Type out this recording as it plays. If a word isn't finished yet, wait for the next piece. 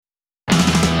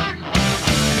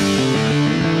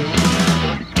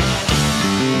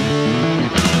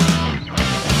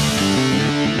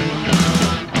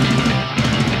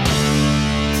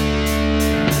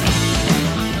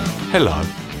Hello,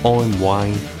 I'm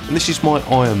Wayne, and this is my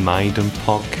Iron Maiden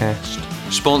podcast,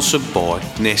 sponsored by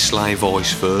Nestle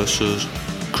Vice Versas,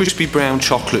 crispy brown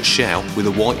chocolate shell with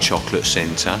a white chocolate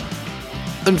centre,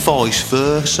 and vice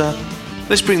versa.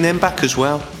 Let's bring them back as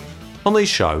well. On these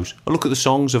shows, I look at the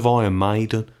songs of Iron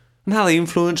Maiden and how they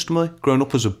influenced me growing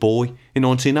up as a boy in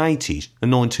 1980s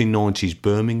and 1990s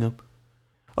Birmingham.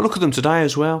 I look at them today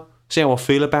as well, see how I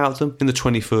feel about them in the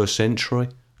 21st century,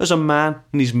 as a man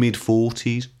in his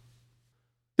mid-40s.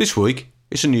 This week,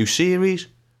 it's a new series,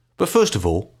 but first of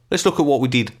all, let's look at what we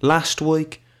did last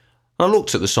week. I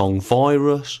looked at the song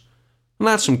Virus and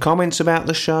had some comments about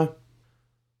the show.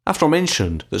 After I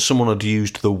mentioned that someone had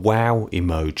used the wow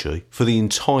emoji for the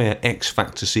entire X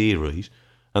Factor series,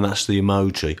 and that's the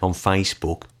emoji on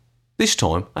Facebook, this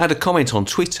time I had a comment on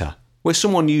Twitter where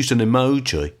someone used an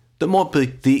emoji that might be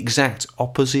the exact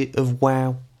opposite of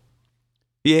wow.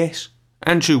 Yes,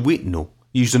 Andrew Whitnell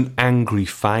used an angry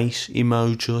face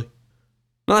emoji.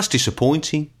 Now that's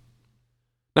disappointing.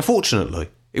 Now fortunately,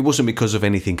 it wasn't because of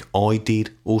anything I did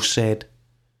or said.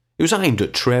 It was aimed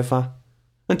at Trevor,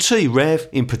 and T-Rev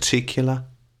in particular.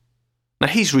 Now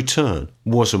his return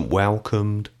wasn't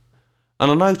welcomed, and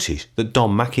I noticed that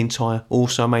Don McIntyre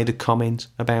also made a comment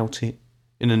about it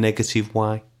in a negative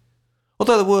way.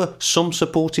 Although there were some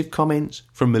supportive comments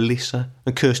from Melissa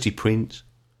and Kirsty Prince,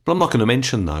 but I'm not going to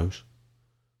mention those.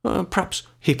 Perhaps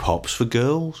hip-hop's for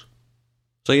girls.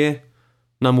 So yeah,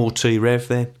 no more T-Rev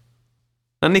then.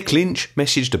 Now Nick Lynch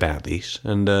messaged about this,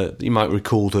 and you might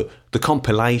recall that the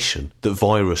compilation that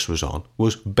Virus was on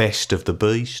was Best of the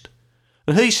Beast.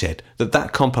 And he said that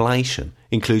that compilation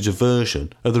includes a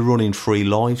version of the Running Free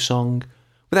live song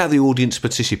without the audience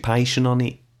participation on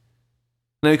it.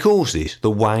 Now he calls this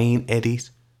the Wayne edit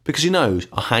because he knows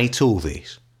I hate all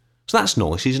this. So that's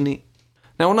nice, isn't it?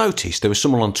 Now I noticed there was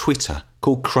someone on Twitter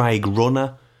called Craig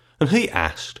Runner, and he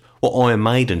asked what Iron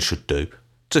Maiden should do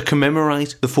to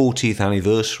commemorate the 40th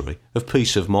anniversary of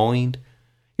Peace of Mind.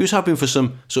 He was hoping for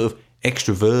some sort of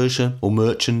extra version or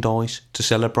merchandise to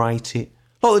celebrate it,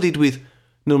 like they did with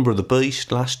Number of the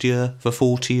Beast last year for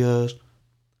 40 years.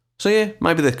 So yeah,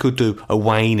 maybe they could do a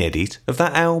Wayne edit of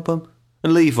that album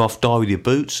and leave off Die With Your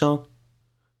Boots On.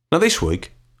 Now this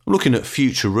week, I'm looking at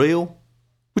Futureal,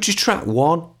 which is track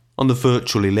 1 on the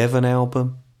Virtual 11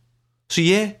 album. So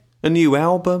yeah, a new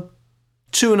album,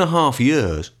 2.5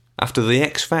 years after the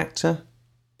X Factor.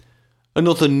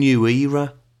 Another new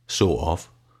era, sort of,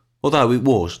 although it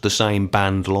was the same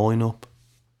band lineup.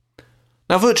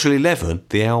 Now Virtual 11,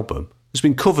 the album, has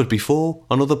been covered before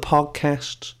on other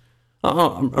podcasts.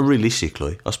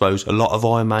 Realistically, I suppose a lot of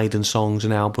Iron Maiden songs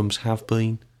and albums have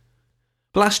been.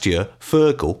 But last year,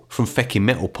 Fergal from Feckin'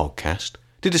 Metal podcast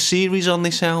did a series on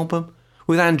this album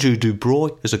with Andrew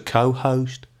Dubroy as a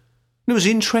co-host. And it was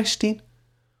interesting,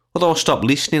 although I stopped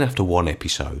listening after one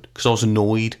episode because I was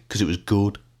annoyed because it was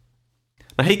good.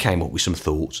 Now he came up with some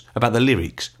thoughts about the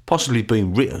lyrics possibly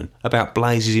being written about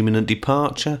Blaze's imminent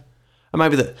departure, and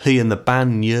maybe that he and the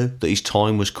band knew that his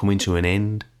time was coming to an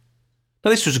end.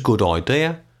 Now this was a good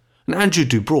idea, and Andrew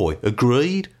Dubroy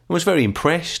agreed and was very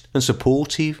impressed and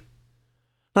supportive.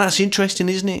 Now that's interesting,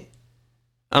 isn't it?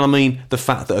 And I mean the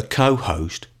fact that a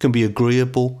co-host can be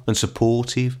agreeable and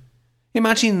supportive.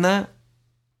 Imagine that.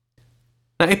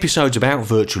 Now episodes about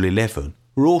Virtual 11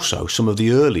 were also some of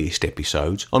the earliest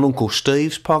episodes on Uncle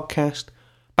Steve's podcast,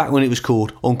 back when it was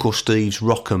called Uncle Steve's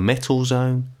Rock and Metal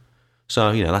Zone.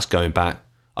 So, that's going back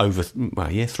over,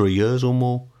 3 years or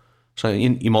more. So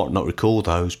you might not recall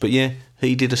those, but yeah,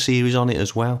 he did a series on it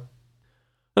as well.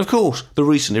 And of course, the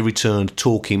recently returned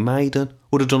Talking Maiden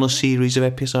would have done a series of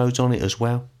episodes on it as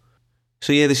well.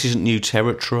 So yeah, this isn't new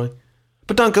territory.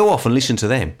 But don't go off and listen to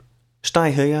them.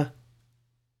 Stay here.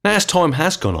 Now as time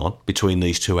has gone on between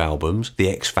these two albums, The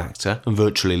X Factor and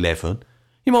Virtual 11,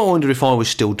 you might wonder if I was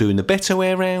still doing the better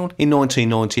way around in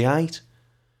 1998.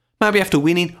 Maybe after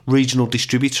winning Regional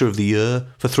Distributor of the Year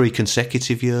for 3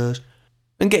 consecutive years,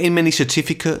 and getting many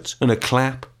certificates and a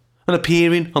clap, and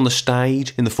appearing on the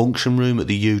stage in the function room at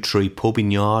the Yew Tree pub in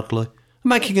Yardley, and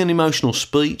making an emotional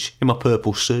speech in my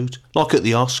purple suit, like at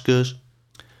the Oscars.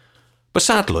 But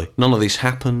sadly, none of this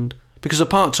happened, because a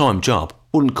part-time job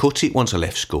wouldn't cut it once I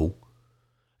left school.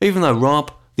 Even though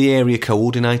Rob, the area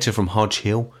coordinator from Hodge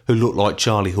Hill, who looked like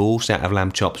Charlie Horse out of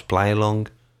Lamb Chop's Play-Along,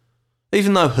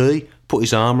 even though he put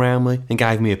his arm round me and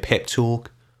gave me a pep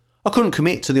talk, I couldn't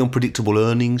commit to the unpredictable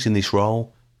earnings in this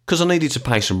role because I needed to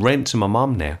pay some rent to my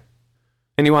mum now.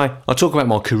 Anyway, I'll talk about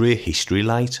my career history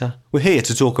later. We're here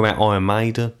to talk about Iron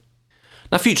Maiden.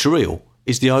 Now Futureal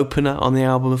is the opener on the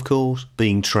album, of course,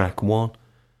 being track 1.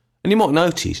 And you might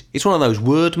notice it's one of those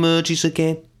word merges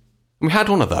again. And we had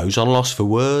one of those on Lost for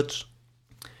Words.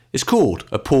 It's called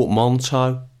a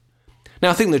portmanteau. Now,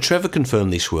 I think that Trevor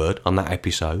confirmed this word on that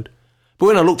episode, but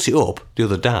when I looked it up the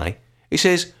other day, it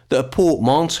says that a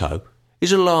portmanteau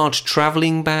is a large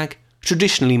travelling bag,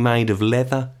 traditionally made of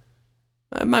leather,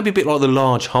 maybe a bit like the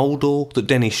large holdall that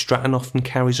Dennis Stratton often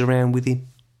carries around with him.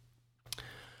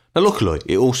 Now, luckily,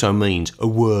 it also means a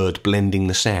word blending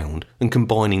the sound and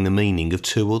combining the meaning of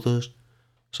two others.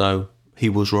 So, he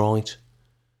was right.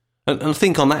 And I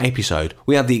think on that episode,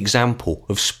 we had the example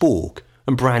of Spork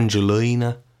and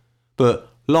Brangelina,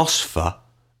 but Losfer,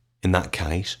 in that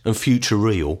case, and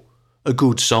Futureal are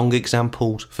good song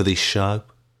examples for this show,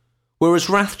 whereas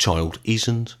Wrathchild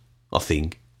isn't, I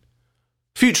think.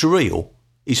 Futureal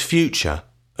is future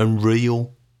and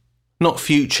real, not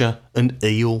future and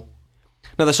eel.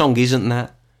 Now, the song isn't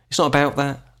that. It's not about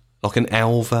that, like an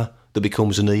alva that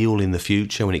becomes an eel in the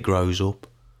future when it grows up.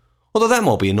 Although that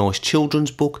might be a nice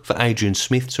children's book for Adrian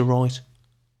Smith to write.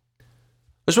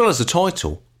 As well as the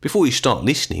title, before you start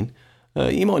listening,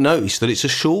 you might notice that it's a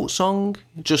short song,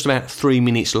 just about 3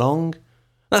 minutes long.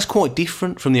 That's quite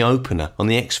different from the opener on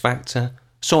the X Factor,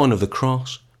 Sign of the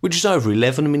Cross, which is over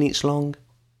 11 minutes long.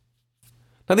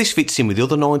 Now, this fits in with the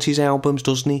other 90s albums,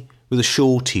 doesn't it? With a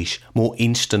shortish, more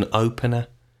instant opener.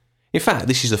 In fact,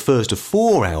 this is the first of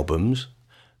 4 albums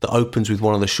that opens with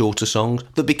one of the shorter songs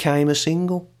that became a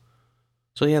single.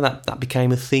 So yeah, that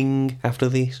became a thing after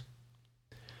this.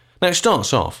 Now, it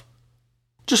starts off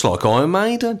just like Iron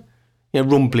Maiden. You know,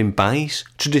 rumbling bass,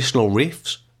 traditional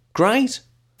riffs. Great.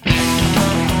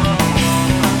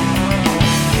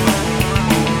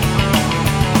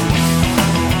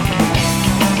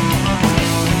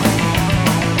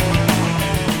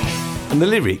 And the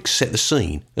lyrics set the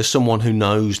scene as someone who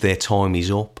knows their time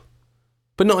is up,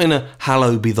 but not in a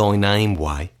hallowed be thy name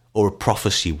way or a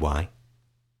prophecy way.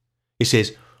 It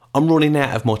says, I'm running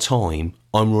out of my time,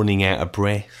 I'm running out of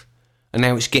breath, and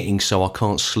now it's getting so I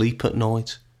can't sleep at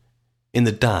night. In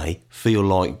the day, feel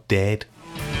like dead.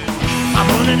 I'm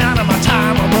running out of my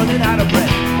time, I'm running out of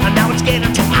breath, and now it's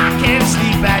getting so I can't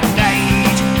sleep at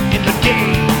night. In the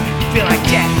day, feel like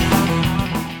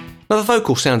death. Now, the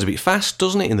vocal sounds a bit fast,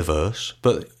 doesn't it, in the verse?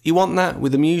 But you want that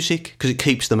with the music because it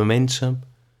keeps the momentum.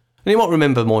 And you might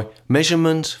remember my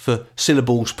measurement for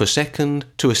syllables per second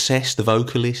to assess the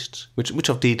vocalists, which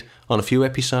I've did on a few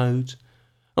episodes.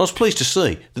 And I was pleased to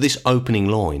see that this opening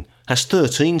line has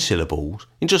 13 syllables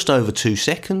in just over 2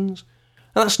 seconds.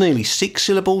 And that's nearly 6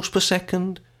 syllables per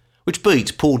second, which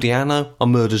beats Paul Di'Anno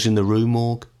on Murders in the Rue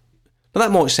Morgue. Now,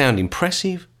 that might sound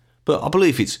impressive, but I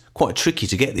believe it's quite tricky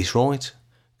to get this right,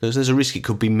 because there's a risk it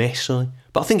could be messy,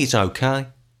 but I think it's okay.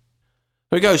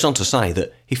 He goes on to say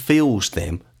that he feels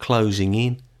them closing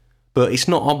in, but it's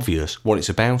not obvious what it's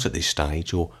about at this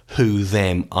stage or who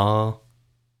them are.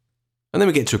 And then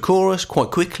we get to a chorus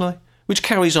quite quickly, which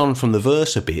carries on from the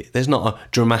verse a bit. There's not a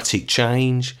dramatic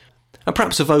change, and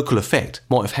perhaps a vocal effect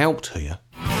might have helped here.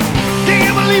 Do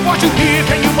you believe what you hear?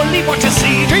 Can you believe what you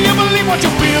see? Do you believe what you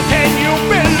feel? Can you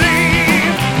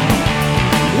believe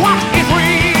what is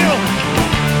real?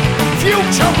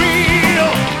 Future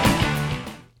real.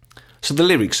 So the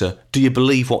lyrics are, do you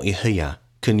believe what you hear?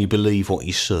 Can you believe what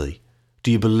you see?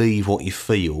 Do you believe what you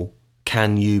feel?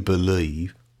 Can you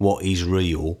believe what is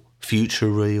real? Future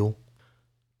real.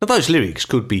 Now, those lyrics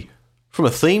could be from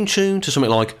a theme tune to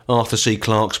something like Arthur C.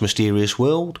 Clarke's Mysterious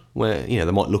World, where, they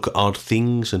might look at odd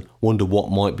things and wonder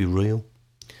what might be real.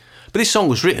 But this song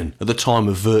was written at the time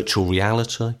of virtual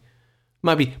reality,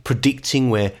 maybe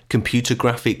predicting where computer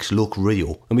graphics look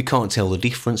real and we can't tell the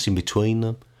difference in between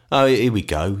them. Oh, here we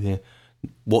go. Yeah.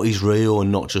 What is real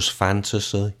and not just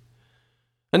fantasy?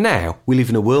 And now we live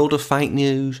in a world of fake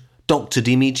news, doctored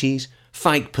images,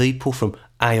 fake people from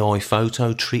AI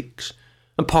photo tricks,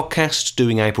 and podcasts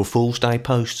doing April Fool's Day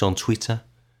posts on Twitter. And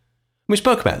we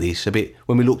spoke about this a bit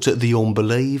when we looked at The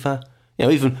Unbeliever.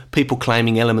 Even people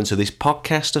claiming elements of this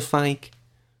podcast are fake.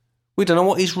 We don't know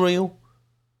what is real.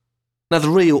 Now, the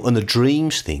real and the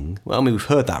dreams thing, we've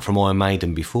heard that from Iron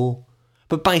Maiden before.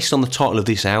 But based on the title of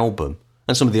this album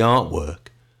and some of the artwork,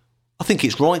 I think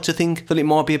it's right to think that it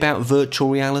might be about virtual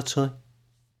reality.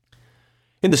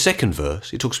 In the second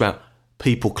verse, it talks about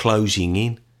people closing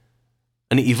in,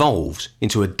 and it evolves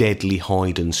into a deadly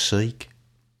hide and seek.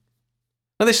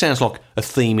 Now, this sounds like a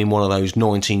theme in one of those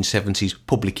 1970s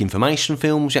public information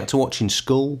films you had to watch in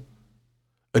school.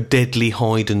 A deadly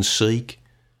hide and seek.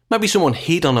 Maybe someone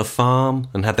hid on a farm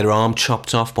and had their arm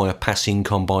chopped off by a passing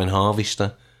combine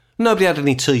harvester. Nobody had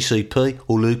any TCP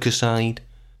or Lucasade.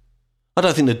 I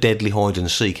don't think the deadly hide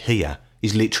and seek here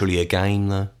is literally a game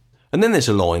though. And then there's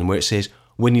a line where it says,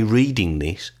 when you're reading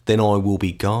this, then I will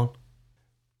be gone.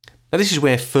 Now, this is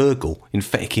where Fergal in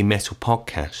Feticky Metal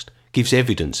Podcast gives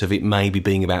evidence of it maybe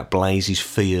being about Blaze's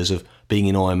fears of being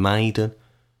in Iron Maiden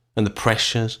and the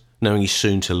pressures knowing he's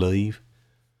soon to leave.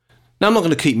 Now, I'm not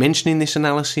going to keep mentioning this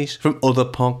analysis from other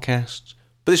podcasts,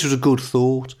 but this was a good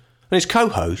thought, and his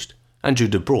co-host, Andrew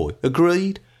DeBroy,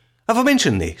 agreed. Have I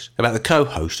mentioned this about the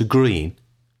co-host agreeing?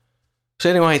 So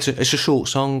anyway, it's a short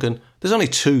song, and there's only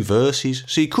 2 verses,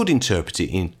 so you could interpret it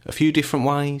in a few different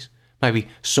ways. Maybe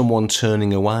someone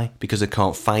turning away because they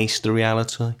can't face the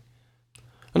reality.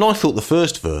 And I thought the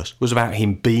first verse was about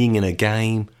him being in a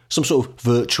game, some sort of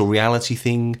virtual reality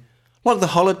thing, like the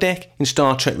holodeck in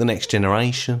Star Trek The Next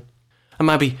Generation. And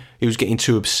maybe he was getting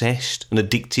too obsessed and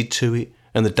addicted to it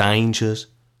and the dangers.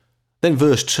 Then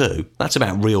verse 2, that's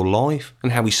about real life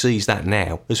and how he sees that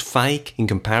now as fake in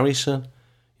comparison.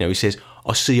 You know, he says,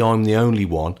 I see I'm the only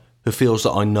one who feels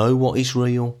that I know what is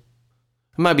real.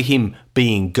 And maybe him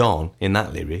being gone in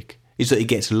that lyric is that he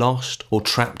gets lost or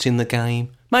trapped in the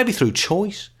game, maybe through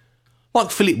choice. Like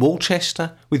Philip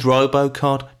Worcester with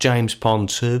Robocod James Pond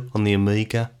 2 on the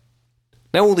Amiga.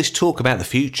 Now all this talk about the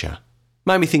future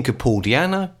made me think of Paul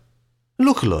Di'Anno. And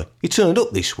luckily, he turned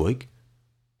up this week.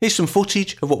 Here's some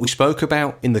footage of what we spoke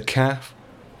about in the CAF.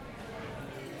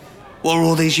 What are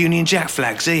all these Union Jack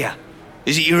flags here?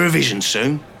 Is it Eurovision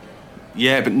soon?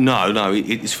 Yeah, but no,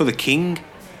 it's for the King.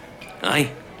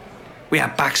 Hey, we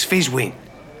had Bax Fizz win,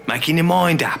 making your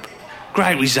mind up.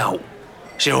 Great result.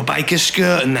 Cheryl Baker's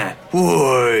skirt and that.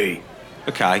 Whoi!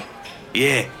 Okay.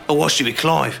 Yeah, I watched it with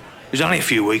Clive. It was only a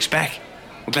few weeks back.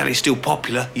 I'm glad it's still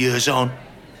popular, years on.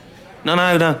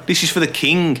 No, this is for the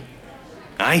King.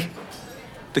 Hey?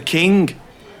 The King.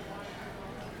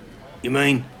 You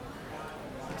mean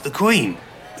the Queen?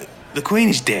 The Queen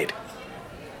is dead?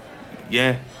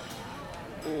 Yeah.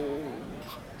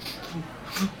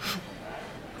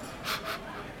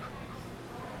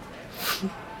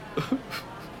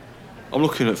 I'm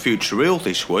looking at Futureal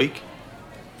this week.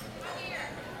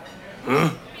 Huh?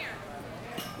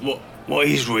 What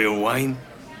is real, Wayne?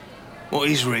 What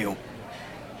is real?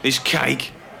 This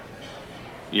cake?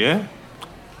 Yeah?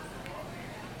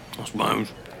 I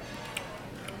suppose.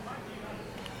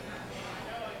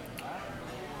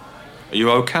 Are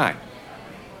you okay?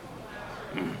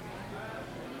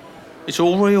 It's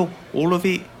all real, all of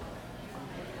it.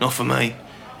 Not for me.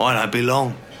 I don't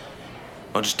belong.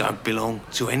 I just don't belong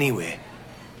to anywhere.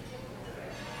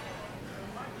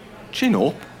 Chin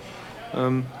up.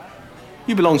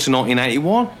 You belong to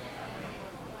 1981.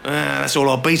 That's all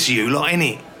I'll be to you, lot,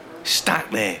 innit? Stuck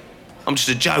there. I'm just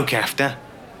a joke after.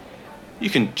 You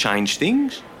can change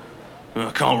things.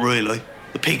 I can't really.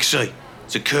 The pixie.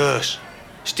 It's a curse.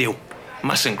 Still,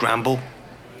 mustn't grumble.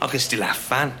 I can still have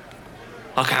fun.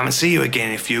 I'll come and see you again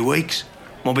in a few weeks.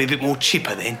 Might be a bit more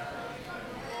chipper then.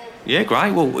 Yeah,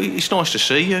 great. Well, it's nice to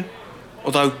see you.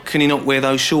 Although, can you not wear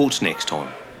those shorts next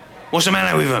time? What's the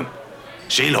matter with them?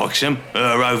 She likes them.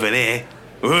 Her over there.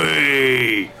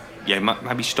 Hey! Yeah,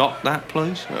 maybe stop that,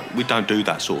 please. We don't do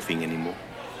that sort of thing anymore.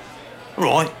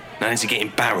 Right, no need to get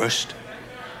embarrassed.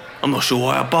 I'm not sure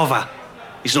why I bother.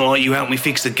 It's not like you helped me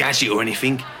fix the gadget or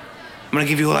anything. I'm going to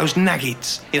give you all those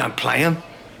nuggets. You don't play them.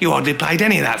 You hardly played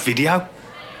any of that video.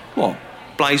 What?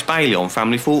 Blaze Bailey on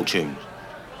Family Fortunes?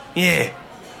 Yeah.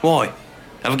 Why?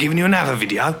 Have I given you another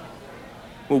video?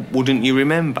 Well, wouldn't you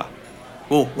remember?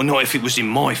 Well, not if it was in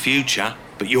my future,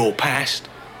 but your past.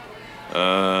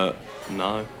 No.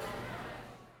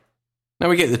 Now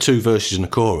we get the 2 verses and the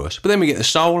chorus, but then we get the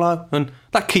solo, and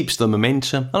that keeps the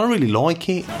momentum, and I really like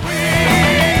it.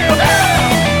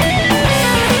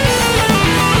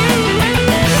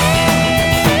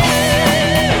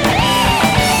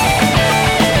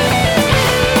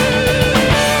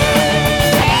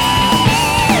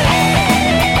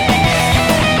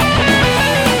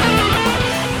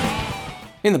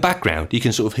 In the background, you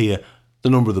can sort of hear the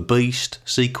Number of the Beast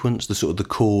sequence, the sort of the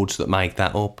chords that make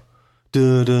that up.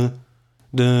 Da-da,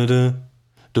 da-da,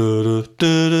 da-da,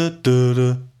 da-da,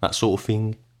 da-da, that sort of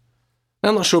thing. Now,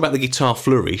 I'm not sure about the guitar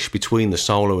flourish between the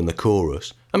solo and the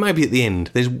chorus, and maybe at the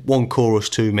end there's one chorus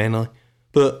too many,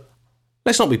 but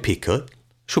let's not be picky.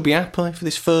 Should be happy for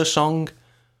this first song,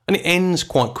 and it ends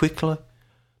quite quickly.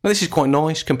 Now, this is quite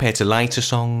nice compared to later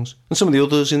songs and some of the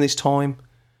others in this time.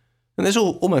 And there's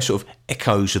almost sort of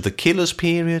echoes of the Killers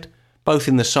period, both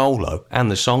in the solo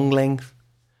and the song length.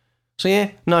 So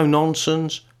yeah, no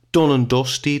nonsense, done and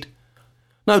dusted.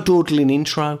 No dawdling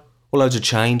intro, or loads of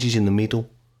changes in the middle.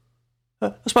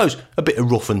 I suppose a bit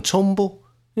of rough and tumble.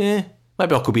 Yeah,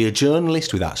 maybe I could be a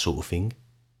journalist with that sort of thing.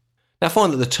 Now I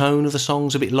find that the tone of the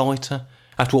song's a bit lighter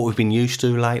after what we've been used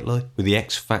to lately with the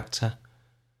X Factor.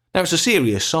 Now it's a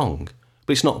serious song,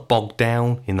 but it's not bogged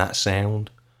down in that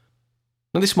sound.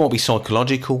 Now this might be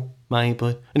psychological,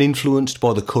 maybe, and influenced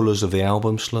by the colours of the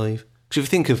album sleeve. Because if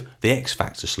you think of the X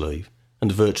Factor sleeve and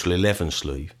the Virtual 11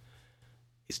 sleeve,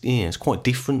 it's quite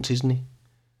different, isn't it?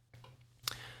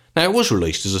 Now, it was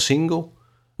released as a single,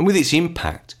 and with its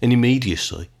impact and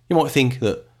immediacy, you might think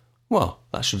that, well,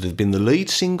 that should have been the lead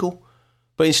single,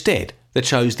 but instead they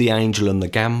chose The Angel and the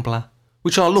Gambler,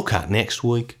 which I'll look at next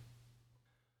week.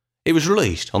 It was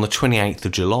released on the 28th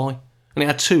of July, and it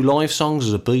had 2 live songs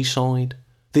as a B-side,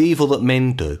 The Evil That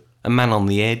Men Do and Man on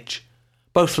the Edge,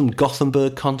 both from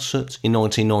Gothenburg concerts in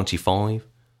 1995,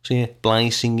 so yeah,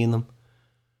 Blaze singing them.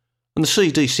 And the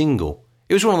CD single,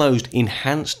 it was one of those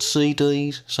enhanced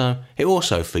CDs, so it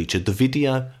also featured the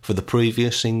video for the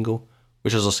previous single,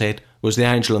 which, as I said, was The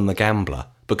Angel and the Gambler,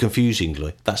 but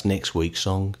confusingly, that's next week's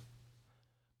song.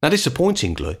 Now,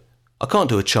 disappointingly, I can't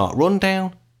do a chart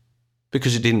rundown,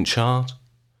 because it didn't chart.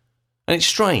 And it's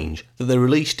strange that they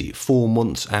released it 4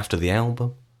 months after the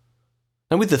album.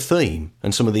 And with the theme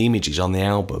and some of the images on the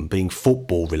album being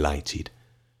football related,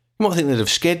 you might think they'd have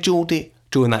scheduled it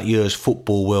during that year's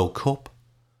Football World Cup.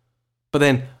 But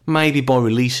then, maybe by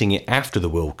releasing it after the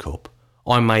World Cup,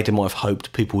 Iron Maiden might have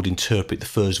hoped people would interpret the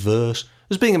first verse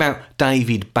as being about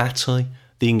David Batty,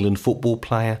 the England football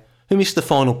player, who missed the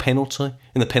final penalty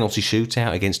in the penalty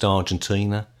shootout against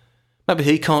Argentina. Maybe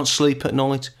he can't sleep at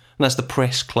night, and that's the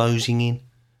press closing in.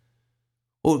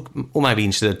 Or maybe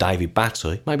instead of David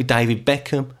Batty, maybe David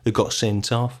Beckham, who got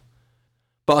sent off.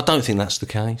 But I don't think that's the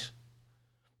case.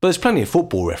 But there's plenty of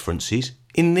football references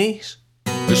in this.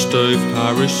 It's Steve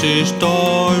Harris's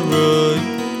diary.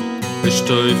 It's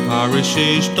Steve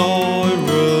Harris's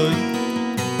diary.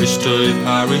 It's Steve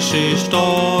Harris's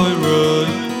diary.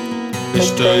 It's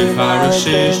Steve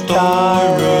Harris's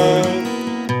diary.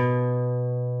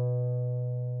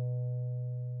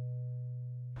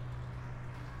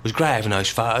 It was great having those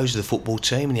photos of the football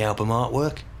team and the album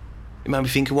artwork. It made me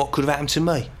think of what could have happened to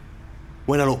me.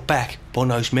 When I look back upon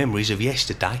those memories of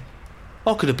yesterday,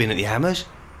 I could have been at the Hammers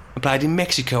and played in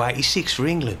Mexico 86 for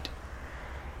England.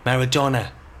 Maradona,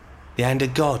 the hand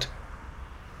of God.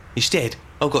 Instead,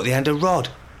 I've got the hand of Rod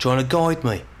trying to guide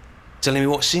me, telling me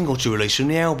what single to release from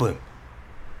the album.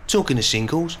 Talking of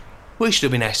singles, we should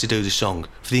have been asked to do the song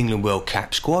for the England World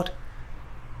Cup squad.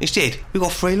 Instead, we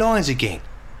got 3 lines again,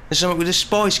 and something with the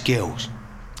Spice Girls.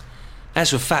 As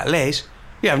for Fat Les,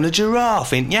 you're having a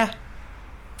giraffe, ain't ya?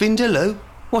 Vindaloo,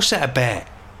 what's that about?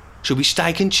 Should be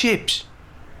steak and chips.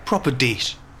 Proper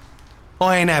dish.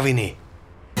 I ain't having it.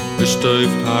 It's Steve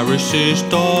Harris's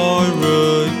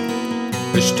diary.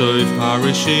 It's Steve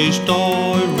Harris's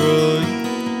diary.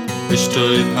 It's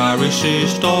Steve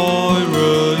Harris's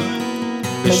diary.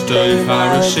 It's Steve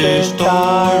Harris's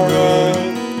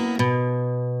diary.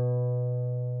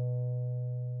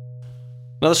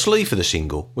 Now, the sleeve for the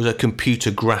single was a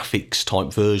computer graphics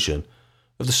type version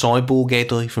of the cyborg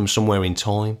Eddie from Somewhere in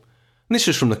Time, and this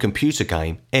was from the computer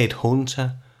game Ed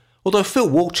Hunter, although Phil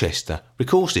Worcester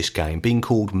recalls this game being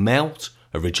called Melt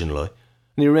originally,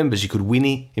 and he remembers you could win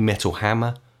it in Metal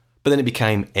Hammer, but then it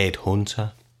became Ed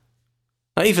Hunter.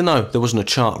 Now, even though there wasn't a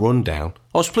chart rundown,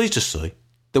 I was pleased to see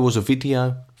there was a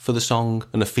video for the song,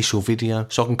 an official video,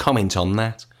 so I can comment on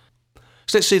that.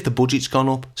 So let's see if the budget's gone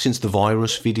up since the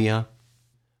Virus video.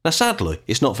 Now, sadly,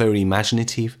 it's not very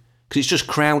imaginative, because it's just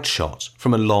crowd shots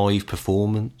from a live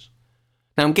performance.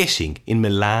 Now, I'm guessing in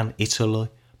Milan, Italy,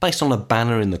 based on a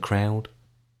banner in the crowd.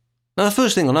 Now, the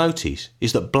first thing I notice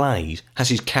is that Blaze has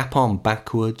his cap on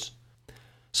backwards,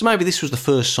 so maybe this was the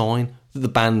first sign that the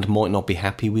band might not be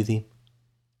happy with him.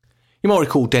 You might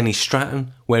recall Dennis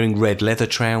Stratton wearing red leather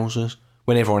trousers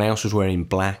when everyone else was wearing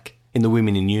black in the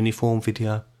Women in Uniform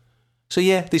video. So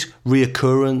yeah, this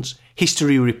reoccurrence,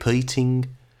 history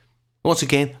repeating. Once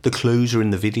again, the clues are in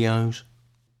the videos.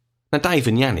 Now, Dave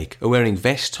and Yannick are wearing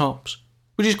vest tops,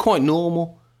 which is quite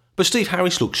normal, but Steve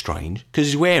Harris looks strange because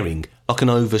he's wearing like an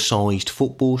oversized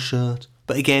football shirt,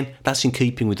 but again, that's in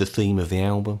keeping with the theme of the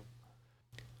album.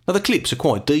 Now, the clips are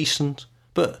quite decent,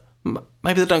 but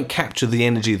maybe they don't capture the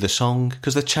energy of the song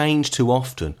because they change too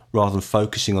often rather than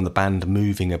focusing on the band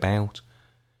moving about.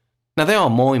 Now, they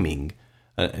are miming,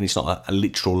 and it's not a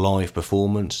literal live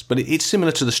performance, but it's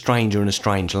similar to the Stranger in a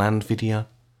Strange Land video.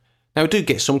 Now, we do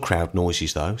get some crowd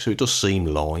noises though, so it does seem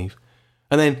live.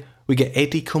 And then we get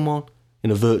Eddie come on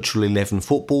in a Virtual 11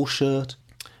 football shirt.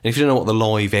 And if you don't know what the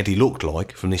live Eddie looked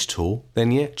like from this tour,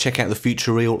 then yeah, check out the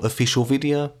Futureal official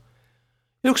video.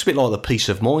 It looks a bit like the Peace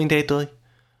of Mind Eddie.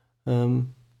 So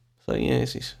yeah,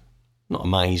 it's not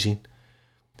amazing.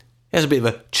 It has a bit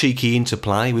of a cheeky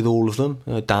interplay with all of them.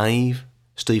 Dave,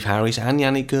 Steve Harris and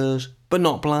Yannick Gers, but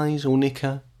not Blaze or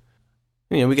Nico.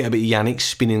 You know, we get a bit of Yannick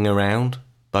spinning around,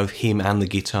 both him and the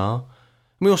guitar.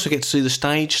 We also get to see the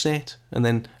stage set, and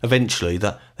then eventually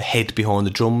the head behind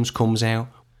the drums comes out,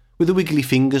 with the wiggly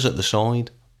fingers at the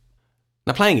side.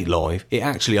 Now, playing it live, it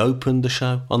actually opened the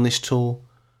show on this tour,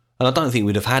 and I don't think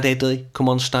we'd have had Eddie come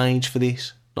on stage for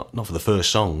this, not for the first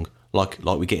song, like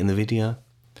we get in the video.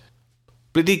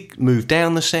 But it did move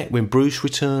down the set when Bruce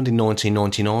returned in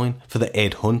 1999 for the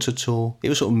Ed Hunter tour. It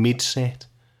was sort of mid-set.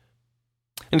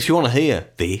 And if you want to hear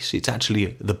this, it's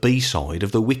actually the B-side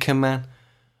of The Wicker Man.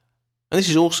 And this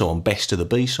is also on Best of the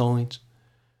B-sides.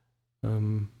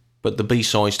 But the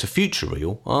B-sides to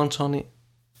Futureal aren't on it.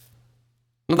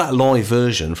 Now, that live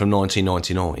version from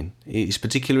 1999 is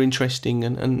particularly interesting,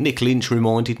 and Nick Lynch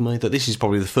reminded me that this is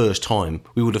probably the first time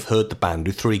we would have heard the band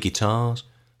with 3 guitars.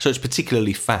 So it's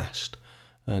particularly fast.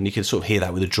 And you can sort of hear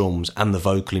that with the drums and the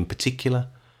vocal in particular.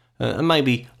 And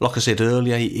maybe, like I said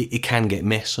earlier, it can get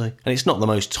messy. And it's not the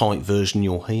most tight version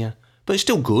you'll hear. But it's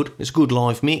still good. It's a good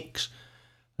live mix.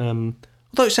 Although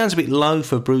it sounds a bit low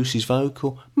for Bruce's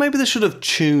vocal, maybe they should have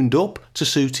tuned up to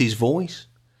suit his voice.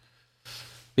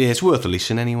 But yeah, it's worth a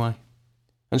listen anyway.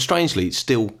 And strangely, it's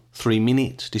still 3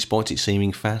 minutes, despite it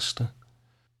seeming faster.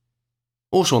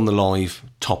 Also on the live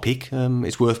topic,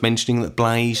 it's worth mentioning that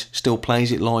Blaze still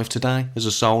plays it live today as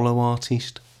a solo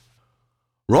artist.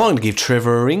 Right, I'm going to give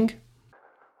Trevor a ring.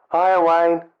 Hi,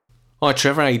 Wayne. Hi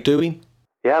Trevor, how you doing?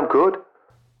 Yeah, I'm good.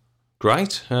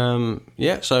 Great.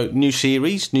 So new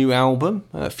series, new album,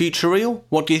 Futureal.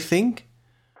 What do you think?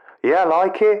 Yeah, I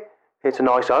like it. It's a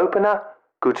nice opener,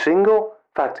 good single.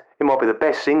 In fact, it might be the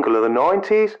best single of the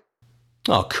 90s.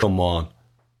 Oh, come on.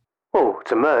 Well,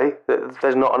 to me,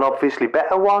 there's not an obviously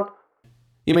better one.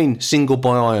 You mean single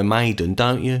by Iron Maiden,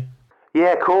 don't you?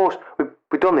 Yeah, of course.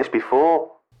 We've done this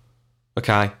before.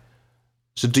 Okay.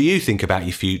 So do you think about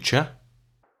your future?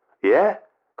 Yeah,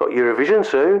 got Eurovision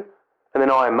soon. And then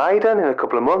Iron Maiden in a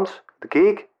couple of months, the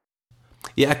gig.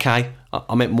 Yeah, okay.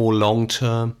 I meant more long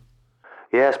term.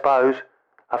 Yeah, I suppose.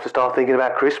 I have to start thinking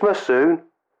about Christmas soon.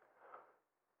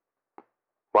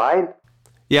 Wayne?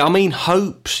 Yeah, I mean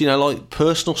hopes, like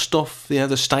personal stuff,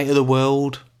 the state of the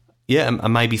world. Yeah,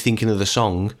 and maybe thinking of the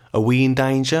song, are we in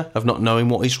danger of not knowing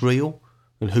what is real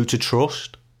and who to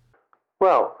trust?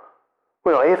 Well,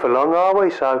 we're not here for long, are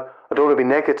we? So I don't want to be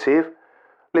negative.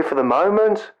 Live for the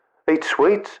moment, eat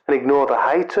sweets and ignore the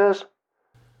haters.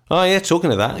 Oh yeah,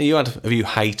 talking of that, have you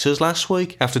haters last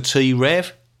week after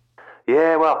T-Rev?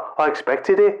 Yeah, well, I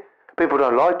expected it. People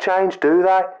don't like change, do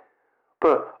they?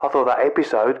 But I thought that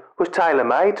episode was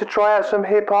tailor-made to try out some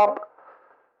hip-hop.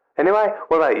 Anyway,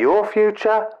 what about your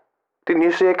future? Didn't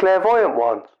you see a clairvoyant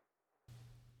once?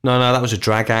 No, that was a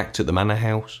drag act at the Manor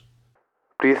House.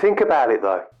 Do you think about it,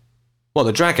 though? What,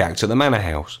 the drag act at the Manor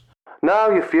House? No,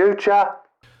 your future.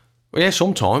 Well, yeah,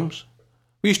 sometimes.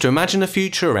 We used to imagine a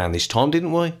future around this time,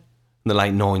 didn't we? In the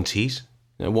late 90s,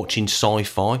 watching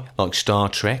sci-fi like Star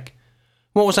Trek.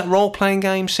 What was that role-playing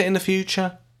game set in the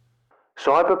future?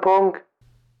 Cyberpunk.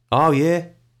 Oh, yeah.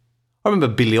 I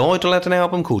remember Billy Idol had an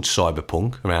album called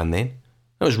Cyberpunk around then.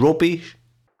 That was rubbish.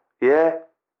 Yeah.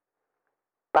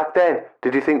 Back then,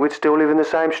 did you think we'd still live in the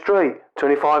same street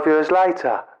 25 years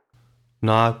later?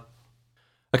 No.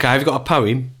 Okay, have you got a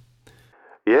poem?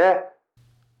 Yeah.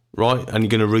 Right, and you're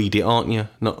going to read it, aren't you?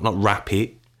 Not rap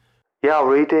it. Yeah, I'll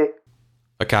read it.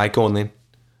 Okay, go on then.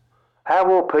 How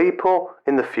will people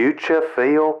in the future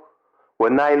feel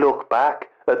when they look back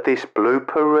at this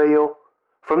blooper reel?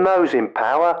 From those in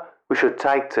power we should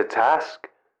take to task.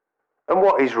 And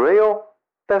what is real?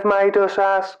 They've made us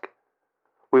ask.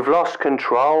 We've lost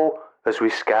control as we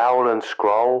scowl and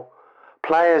scroll.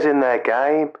 Players in their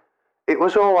game, it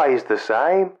was always the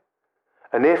same.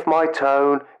 And if my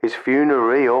tone is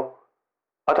funereal,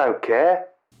 I don't care.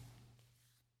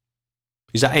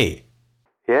 Is that it?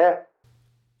 Yeah.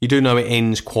 You do know it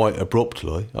ends quite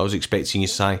abruptly. I was expecting you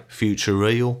to say future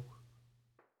real.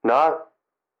 No,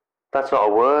 that's not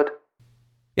a word.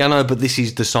 Yeah, I know, but this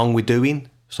is the song we're doing.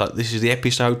 So this is the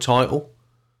episode title.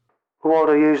 Why would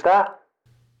I use that?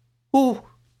 Oh,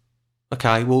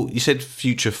 okay. Well, you said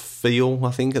future feel,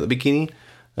 I think, at the beginning.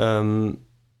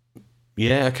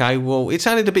 Yeah, okay. Well, it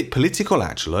sounded a bit political,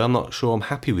 actually. I'm not sure I'm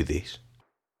happy with this.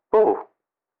 Oh,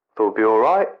 thought it'd be all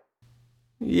right.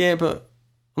 Yeah, but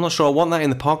I'm not sure I want that in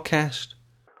the podcast.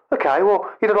 Okay, well,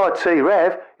 you don't like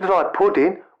T-Rev, you don't like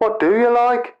pudding. What do you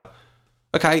like?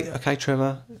 Okay,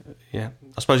 Trevor. Yeah,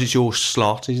 I suppose it's your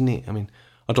slot, isn't it? I mean,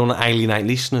 I don't want to alienate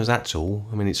listeners, that's all.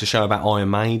 I mean, it's a show about Iron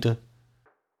Maiden.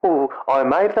 Oh, Iron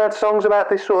Maiden had songs about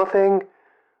this sort of thing.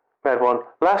 We had one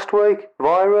last week,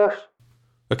 Virus.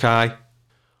 Okay.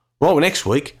 Right, well, next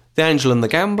week, The Angel and the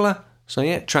Gambler. So,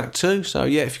 yeah, track 2. So,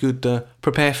 yeah, if you could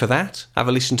prepare for that, have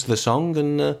a listen to the song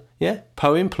and, yeah,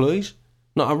 poem, please.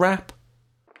 Not a rap.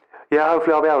 Yeah,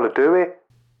 hopefully I'll be able to do it.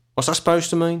 What's that supposed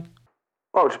to mean?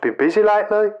 Well, I've just been busy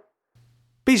lately.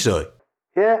 Busy?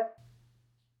 Yeah.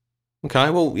 Okay,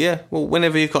 well, yeah. Well,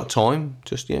 whenever you've got time,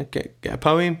 just, get a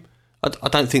poem. I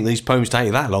don't think these poems take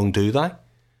you that long, do they?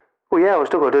 Well, yeah, I've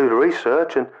still got to do the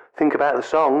research and think about the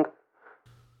song.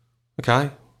 Okay.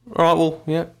 All right, well,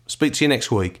 yeah. Speak to you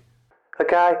next week.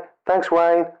 Okay, thanks,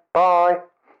 Wayne. Bye.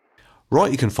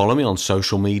 Right, you can follow me on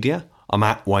social media. I'm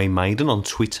at Wayne Maiden on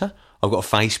Twitter. I've got a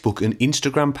Facebook and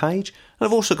Instagram page, and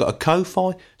I've also got a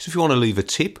Ko-Fi, so if you want to leave a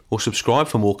tip or subscribe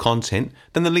for more content,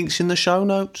 then the link's in the show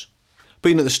notes.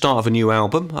 Being at the start of a new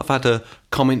album, I've had a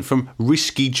comment from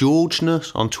Risky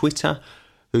Georgeness on Twitter,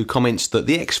 who comments that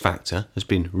The X Factor has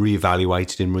been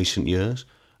re-evaluated in recent years,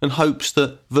 and hopes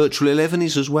that Virtual 11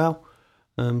 is as well.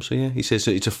 So yeah, he says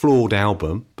that it's a flawed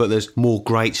album, but there's more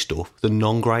great stuff than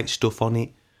non-great stuff on it.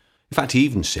 In fact, he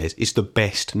even says it's the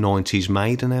best 90s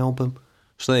Maiden album.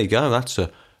 So there you go, that's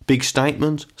a big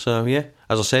statement. So yeah,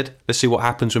 as I said, let's see what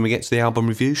happens when we get to the album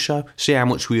review show, see how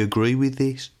much we agree with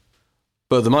this.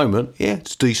 But at the moment, yeah,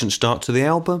 it's a decent start to the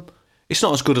album. It's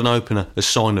not as good an opener as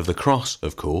Sign of the Cross,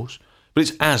 of course, but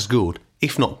it's as good,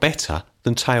 if not better,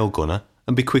 than Tail Gunner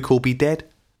and Be Quick or Be Dead.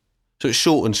 So it's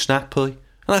short and snappy, and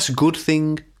that's a good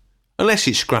thing. Unless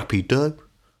it's Scrappy Doo.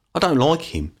 I don't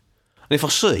like him. And if I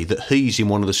see that he's in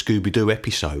one of the Scooby-Doo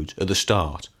episodes at the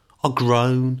start, I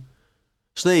groan.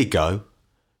 So there you go.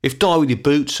 If Die With Your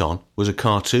Boots On was a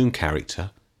cartoon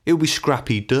character, it would be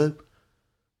Scrappy Doo.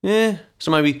 Yeah,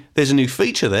 so maybe there's a new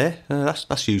feature there.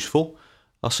 That's useful.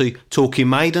 I see Talking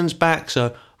Maiden's back, so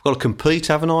I've got to compete,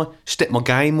 haven't I? Step my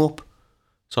game up.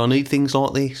 So I need things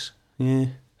like this. Yeah,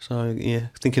 so yeah,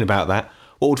 thinking about that.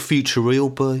 What would Futureal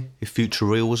be if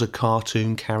Futureal was a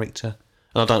cartoon character?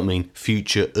 And I don't mean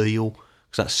Future Eel,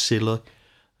 because that's silly.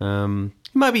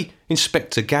 Maybe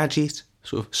Inspector Gadget,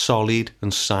 sort of solid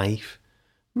and safe.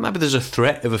 Maybe there's a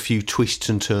threat of a few twists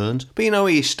and turns, but you know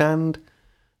where you stand.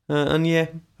 And yeah,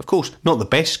 of course, not the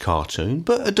best cartoon,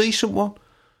 but a decent one.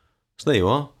 So there you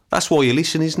are. That's why you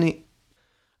listen, isn't it?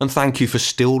 And thank you for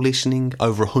still listening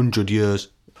over 100 years.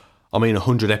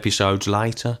 100 episodes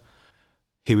later.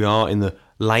 Here we are in the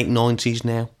late 90s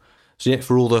now. So yeah,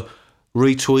 for all the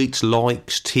retweets,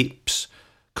 likes, tips,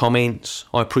 comments,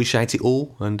 I appreciate it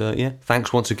all. And yeah,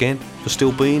 thanks once again for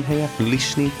still being here and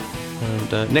listening.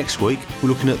 And next week, we're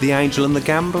looking at The Angel and the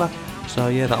Gambler. So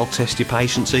yeah, that'll test your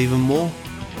patience even more.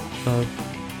 So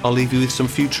I'll leave you with some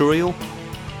Futureal.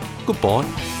 Goodbye.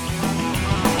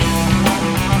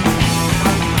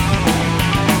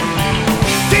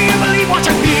 Do you believe what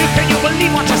you hear? Can you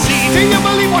believe what you see? Do you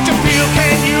believe what you feel?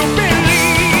 Can you believe?